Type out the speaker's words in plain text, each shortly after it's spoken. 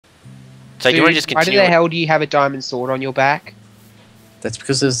So do you want to just continue? Why the hell do you have a diamond sword on your back? That's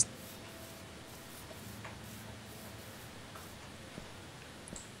because there's...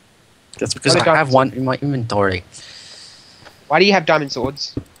 That's because I have one in my inventory. Why do you have diamond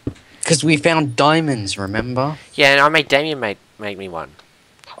swords? Because we found diamonds, remember? Yeah, and I made Damien make me one.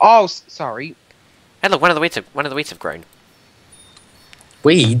 Oh, sorry. Hey, look, one of the wheats have grown.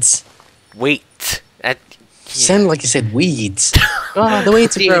 Weeds? Wheat. Yeah. Sounded like you said weeds. Oh, the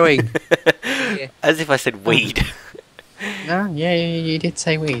weeds are growing. Yeah. As if I said weed. No, yeah, you did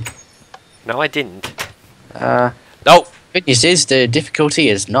say weed. No, I didn't. Oh. Good news is the difficulty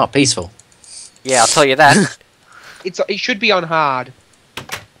is not peaceful. Yeah, I'll tell you that. It should be on hard.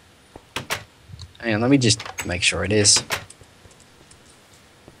 Hang on, let me just make sure it is.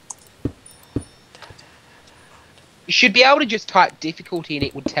 You should be able to just type difficulty and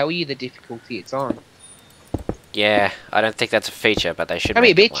it would tell you the difficulty it's on. Yeah, I don't think that's a feature, but they should Come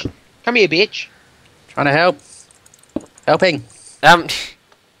here, make it bitch. one. Come here, bitch. Trying to help. Helping.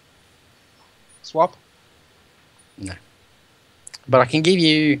 Swap. No. But I can give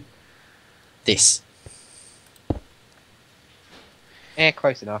you this.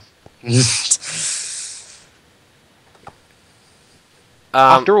 Close enough.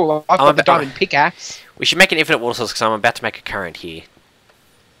 After all, I've got the diamond pickaxe. We should make an infinite water source because I'm about to make a current here.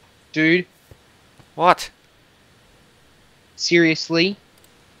 Dude. What? Seriously?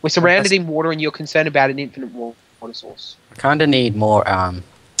 We're surrounded in water and you're concerned about an infinite water source. I kind of need more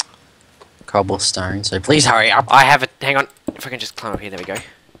cobblestone, so please hurry up. I have it. Hang on. If I can just climb up here, there we go.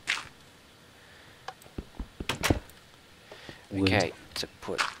 Okay, to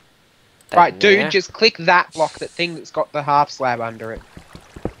put that Right, in dude, there. just click that block, that thing that's got the half slab under it.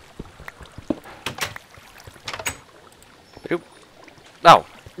 Oop. Oh.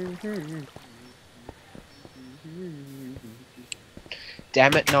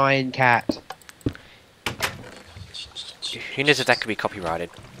 Damn it, Nyan Cat. Who knows if that could be copyrighted?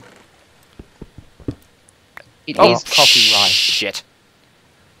 It is copyright. Shit.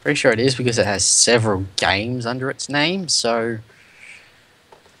 Pretty sure it is because it has several games under its name, so...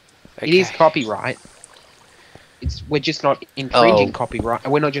 Okay. It is copyright. We're just not infringing copyright.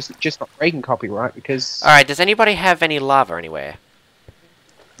 We're not just not breaking copyright because... Alright, does anybody have any lava anywhere?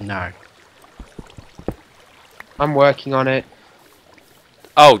 No. I'm working on it.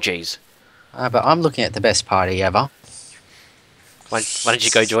 Oh, jeez. But I'm looking at the best party ever. Why don't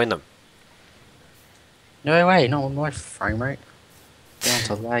you go join them? No way, not on my frame rate. Down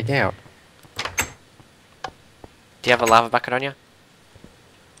to lag out. Do you have a lava bucket on you?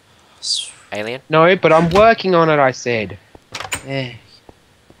 Alien? No, but I'm working on it, I said. Yeah.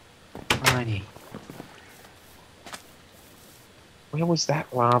 Tiny. Where was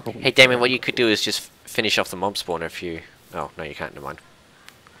that lava? Hey, Damien, what you could do is just finish off the mob spawner if you... Oh, no, you can't. Never mind.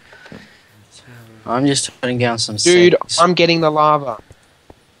 I'm just putting down some Dude, sets. I'm getting the lava.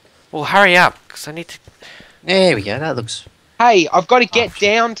 Well, hurry up, because I need to... There we go, that looks... Hey, I've got to get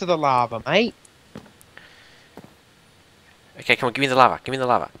down to the lava, mate. Okay, come on, give me the lava. Give me the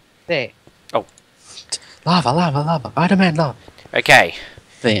lava. There. Oh. Lava, lava, lava. I demand lava. Okay.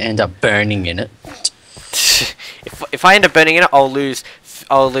 They end up burning in it. if I end up burning in it, I'll lose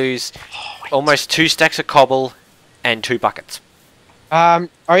almost 2 stacks of cobble and 2 buckets.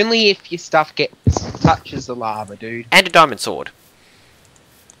 Only if your stuff touches the lava, dude. And a diamond sword.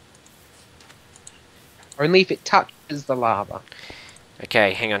 Only if it touches the lava.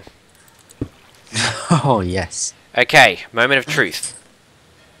 Okay, hang on. Oh, yes. Okay, moment of truth.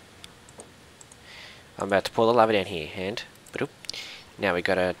 I'm about to pour the lava down here, and... Now we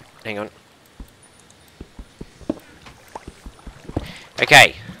gotta... Hang on.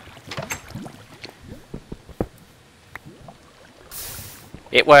 Okay.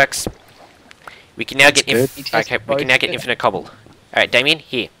 It works. We can now get... Okay, we can now get infinite cobble. Alright, Damien,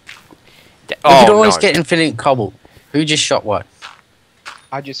 here. You could always get infinite cobble. Who just shot what?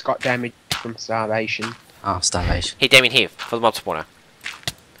 I just got damaged from starvation. Oh, starvation. Here, Damien, here, for the mob spawner.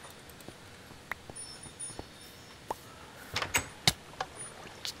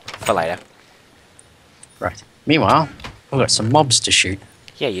 For later. Right. Meanwhile, I've got some mobs to shoot.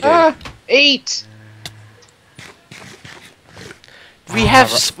 Yeah, you do. Eat! We have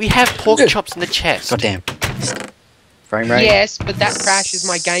pork chops in the chest. Goddamn. Frame rate. Yes, but that crashes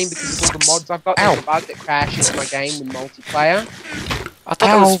my game because of all the mods I've got. There's a bug that crashes my game with multiplayer. I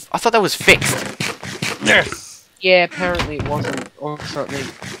thought that was fixed. Yeah, apparently it wasn't, or something.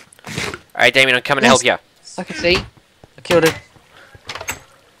 Alright, Damien, I'm coming to help you. I can see. I killed it.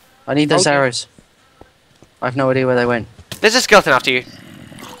 I need those arrows. I have no idea where they went. There's a skeleton after you.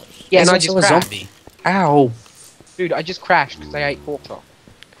 Yeah, There's and I just also a crashed. zombie. Ow. Dude, I just crashed because I ate pork chop.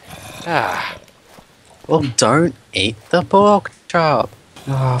 Ah. Well, don't eat the pork chop.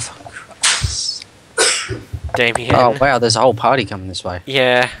 Oh, for Christ. Damien. Oh, wow, there's a whole party coming this way.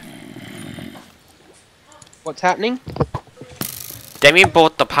 Yeah. What's happening? Damien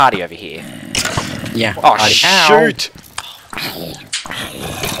brought the party over here. Yeah. Oh, party. shoot!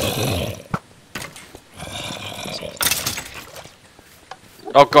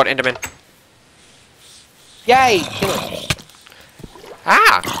 Oh god, Enderman. Yay! Kill it.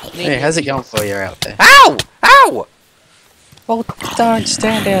 Ah! Hey, how's it going for you out there? Ow! Ow! Well, don't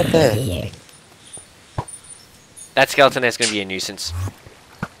stand out there. That skeleton is going to be a nuisance.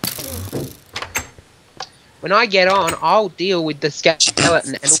 When I get on, I'll deal with the skeleton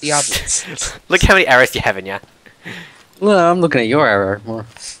and all the others. Look how many arrows you have in ya. Well, I'm looking at your arrow more.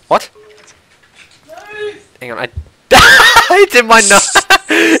 What? Hang on, it's in my nose.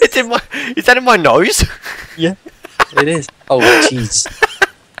 It's in my. Is that in my nose? Yeah, it is. Oh, jeez.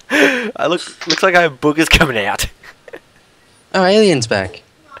 Looks like I have boogers coming out. Oh, alien's back.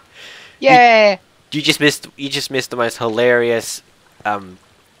 Yeah! You just missed the most hilarious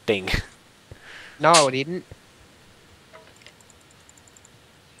thing. No, I didn't.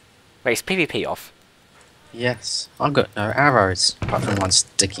 Wait, is PvP off? Yes, I've got no arrows, apart from one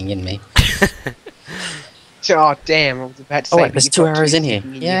sticking in me. Oh, damn, I was about to say. Oh wait, but there's you've two got arrows in here.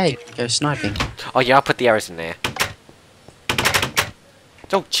 sticking your Yay, go sniping. Oh yeah, I'll put the arrows in there.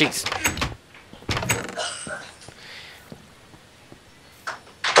 Oh jeez.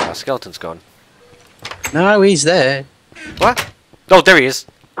 Oh, skeleton's gone. No, he's there. What? Oh, there he is.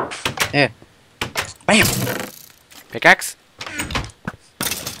 Yeah. Bam! Pickaxe.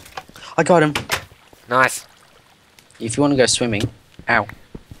 I got him. Nice. If you want to go swimming, ow.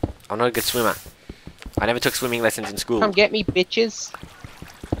 I'm not a good swimmer. I never took swimming lessons in school. Come get me, bitches.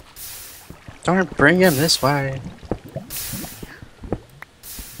 Don't bring him this way.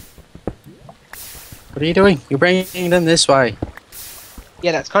 What are you doing? You're bringing them this way.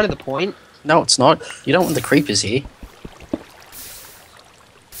 Yeah, that's kind of the point. No, it's not. You don't want the creepers here.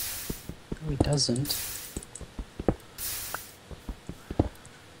 No, he doesn't.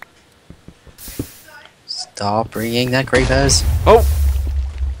 Stop bringing the creepers. Oh!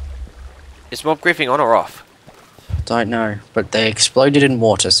 Is mob griefing on or off? Don't know, but they exploded in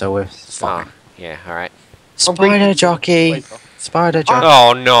water, so we're fine. Oh, yeah, alright. Spider jockey! Spider jockey!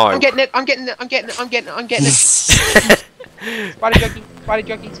 Oh no! I'm getting it, I'm getting it, I'm getting it, I'm getting it, I'm getting it. Spider jockey, spider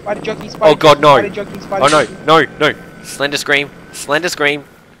jockey, spider jockey, spider Oh god, no! spider jockey, spider Oh no, jockey. no, no! Slender scream! Slender scream!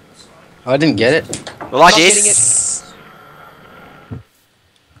 I didn't get it. Well, I Not did! getting it.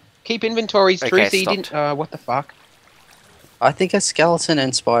 Keep inventories, Okay, true, so you stopped. didn't, what the fuck? I think a skeleton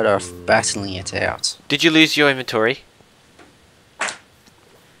and spider are battling it out. Did you lose your inventory?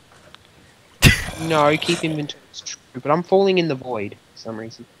 No, keep inventories true, but I'm falling in the void for some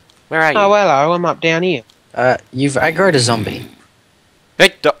reason. Where are you? Oh, hello, I'm up down here. You've aggroed a zombie.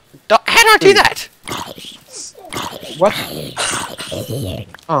 Hey, how do I do that? What?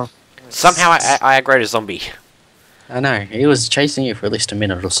 Oh, Somehow I aggroed a zombie. I know, he was chasing you for at least a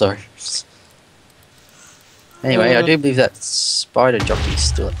minute or so. Anyway, I do believe that spider jockey's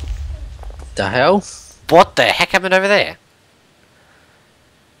still... The hell? What the heck happened over there?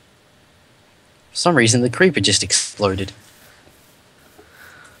 For some reason, the creeper just exploded.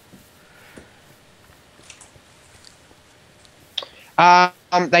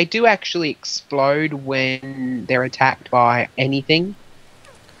 they do actually explode when they're attacked by anything.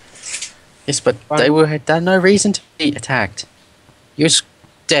 Yes, but they had no reason to be attacked. You're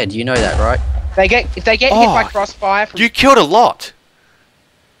dead, you know that, right? If they get hit by crossfire from You killed a lot!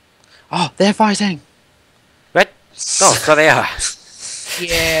 Oh, they're fighting! What? Oh, so they are.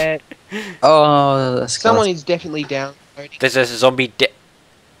 yeah, Oh, that's someone is definitely down. There's a zombie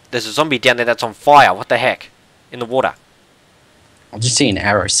There's a zombie down there that's on fire. What the heck? In the water. I'll just see an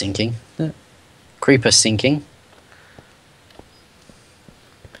arrow sinking. Creeper sinking.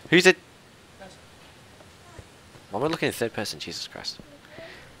 Who's it? Why am I looking in third person? Jesus Christ.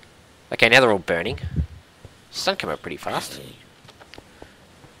 Okay, now they're all burning. Sun came up pretty fast.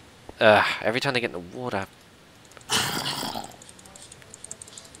 Every time they get in the water.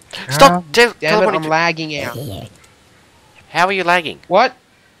 Stop! Damn it, teleporting I'm to- lagging out. How are you lagging? What?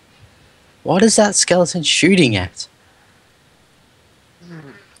 What is that skeleton shooting at?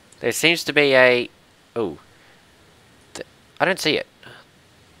 There seems to be a... Oh. I don't see it.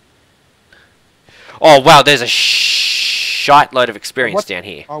 Oh, wow, there's a shite load of experience What? down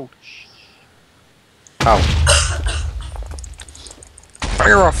here. Oh, Oh.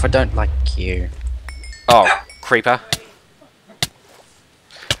 Fire off, I don't like you. Oh, creeper.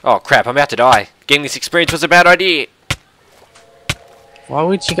 Oh, crap, I'm about to die. Getting this experience was a bad idea. Why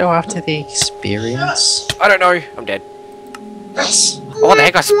would you go after the experience? I don't know. I'm dead. Oh, what the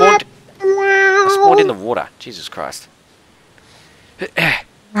heck? I spawned in the water. Jesus Christ.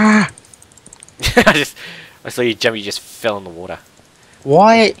 Ah, I saw you jump. You just fell in the water.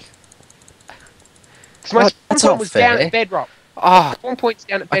 why? Because my What? spawn That's point not was fair. down at bedrock. Oh, Spawn point's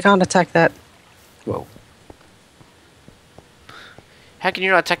down at I bedrock. can't attack that. Whoa. how can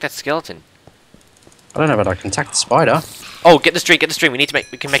you not attack that skeleton? I don't know, but I can attack the spider. Oh, get the string. Get the string. We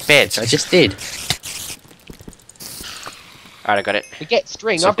can make beds. I just did. Alright, I got it. Forget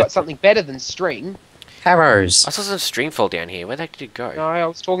string. So I've got something better than string. Arrows. I saw some string fall down here. Where the heck did it go? No, I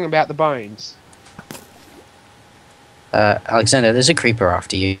was talking about the bones. Alexander, there's a creeper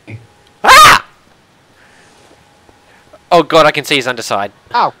after you. Ah! Oh god, I can see his underside.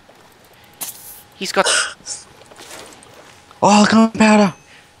 Oh, He's got. Oh, gunpowder.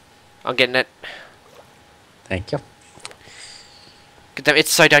 I'm getting it. Thank you. God damn,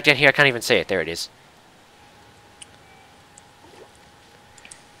 it's so dark down here. I can't even see it. There it is.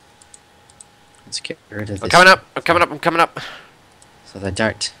 Let's get rid of this. I'm coming up. I'm coming up. I'm coming up. So they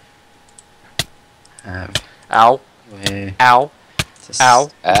don't have Ow! where Ow! to Ow!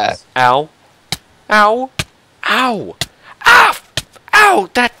 Ow! Ow! Ow! Ah! Ow!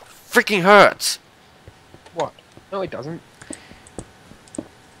 That freaking hurts. what? No, it doesn't.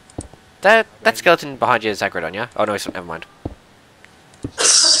 That skeleton behind you is aggroed on you. Oh no, never mind.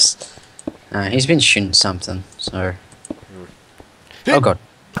 He's been shooting something, so... Oh god.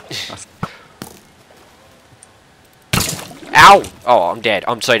 Ow! Oh, I'm dead.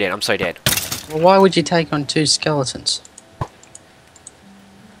 I'm so dead. I'm so dead. Well, why would you take on 2 skeletons?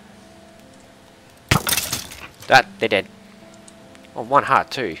 They're dead. Oh, 1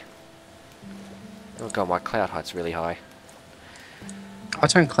 heart too. Oh god, my cloud height's really high. I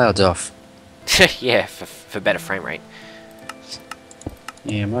turn clouds off. Yeah, for better frame rate.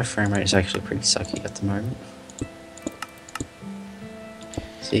 Yeah, my frame rate is actually pretty sucky at the moment.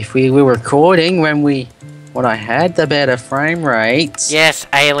 See, if we were recording when I had the better frame rates. Yes,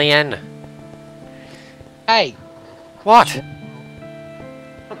 alien. Hey, What?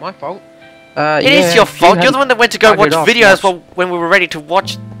 not my fault. It is your fault. You're the one that went to go watch buggered off, videos watch. when we were ready to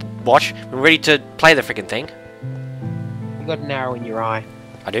watch. When we were ready to play the freaking thing. You got an arrow in your eye.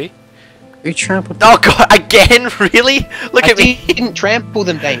 I do. You trampled. Oh god, again? Really? Look I at me. didn't trample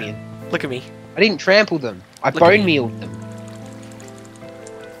them, Damien. Look at me. I didn't trample them. I Look at bone me. mealed them.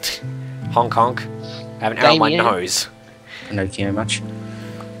 Honk honk. I have an arrow in my Damien. nose. I don't care much.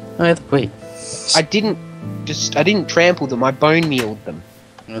 Oh, yeah, wait. I didn't trample them. I bone mealed them.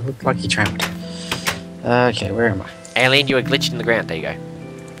 It looked like you trampled. Okay, where am I? Alien, you are glitched in the ground. There you go.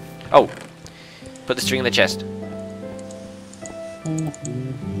 Oh. Put the string in the chest.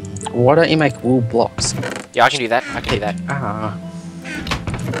 Why don't you make wool blocks? Yeah, I can do that. I can do that. Ah,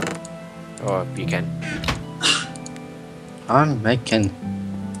 Or you can. I'm making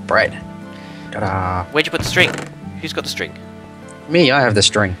bread. Ta-da! Where'd you put the string? Who's got the string? Me, I have the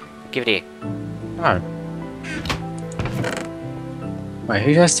string. Give it here. Oh. Wait,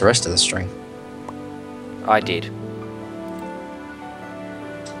 who has the rest of the string? I did.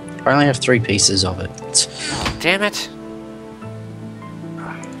 I only have 3 pieces of it. Damn it.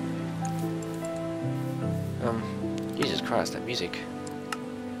 Jesus Christ, that music.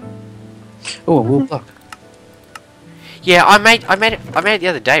 Oh, a wool block. Yeah, I made it the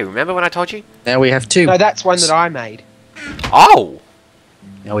other day. Remember when I told you? Now we have 2. No, that's one that I made. Oh.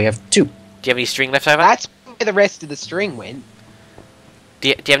 Now we have 2. Do you have any string left over? That's where the rest of the string went. Do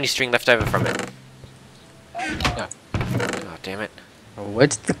you have any string left over from it? No. Oh, damn it. Oh, where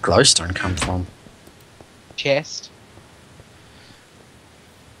did the glowstone come from? Chest.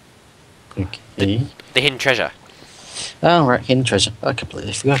 Okay. The hidden treasure. Oh, right, hidden treasure. I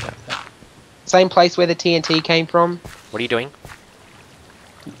completely forgot about that. Same place where the TNT came from. What are you doing?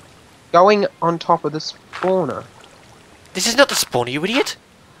 Going on top of the spawner. This is not the spawner, you idiot!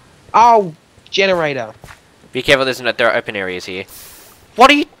 Oh, generator. Be careful, there are open areas here.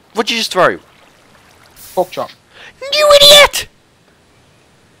 What'd you just throw? Pork chop. You idiot!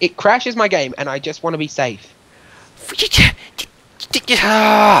 It crashes my game, and I just want to be safe.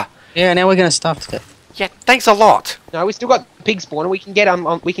 Yeah, now we're gonna stop it. Yeah, thanks a lot. No, we still got pig spawner. We can get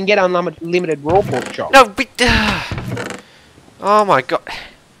unlimited raw pork chop. No, we. Oh my god.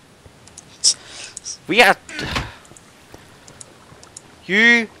 We are.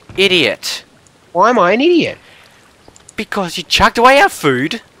 You idiot. Why am I an idiot? Because you chucked away our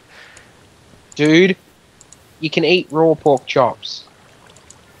food. Dude, you can eat raw pork chops.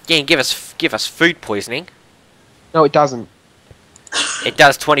 Yeah, and give us food poisoning. No, it doesn't. It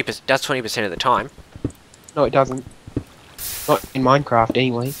does 20% of the time. No, it doesn't. Not in Minecraft,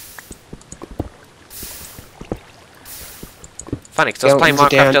 anyway. Funny, because I was playing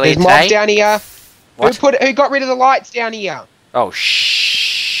Minecraft earlier There's today. mobs down here. What? Who got rid of the lights down here? Oh,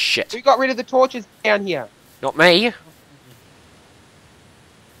 shit. Who got rid of the torches down here? Not me.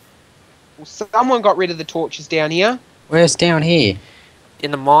 Well, someone got rid of the torches down here. Where's down here?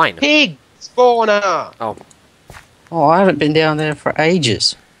 In the mine. Pig spawner. Oh, I haven't been down there for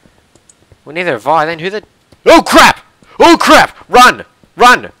ages. Well, neither have I. Then who the... Oh, crap! Oh, crap! Run!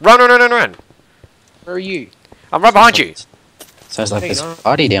 Run! Run, run, run, run, run! Where are you? I'm right behind you. Sounds like Hey, there's no. a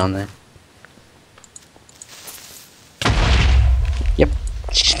party down there. Yep.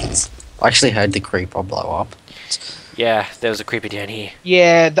 I actually heard the creeper blow up. Yeah, there was a creeper down here.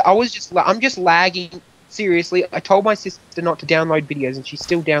 Yeah, I'm just lagging. Seriously, I told my sister not to download videos, and she's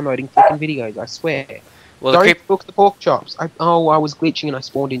still downloading fucking videos. I swear. Well, the Don't cook the pork chops. I was glitching and I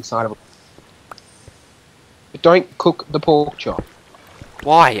spawned inside of it. But don't cook the pork chop,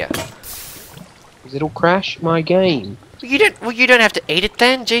 Why? because it'll crash my game. Well, you don't have to eat it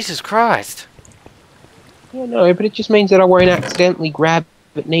then. Jesus Christ. Yeah, no, but it just means that I won't accidentally grab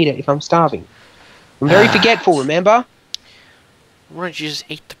it and eat it if I'm starving. I'm very forgetful, remember? Why don't you just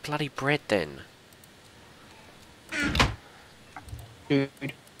eat the bloody bread then? Dude,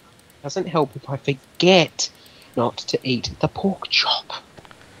 doesn't help if I forget not to eat the pork chop.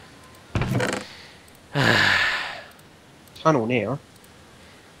 Tunnel now.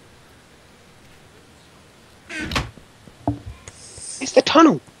 It's the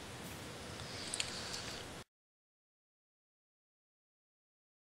tunnel.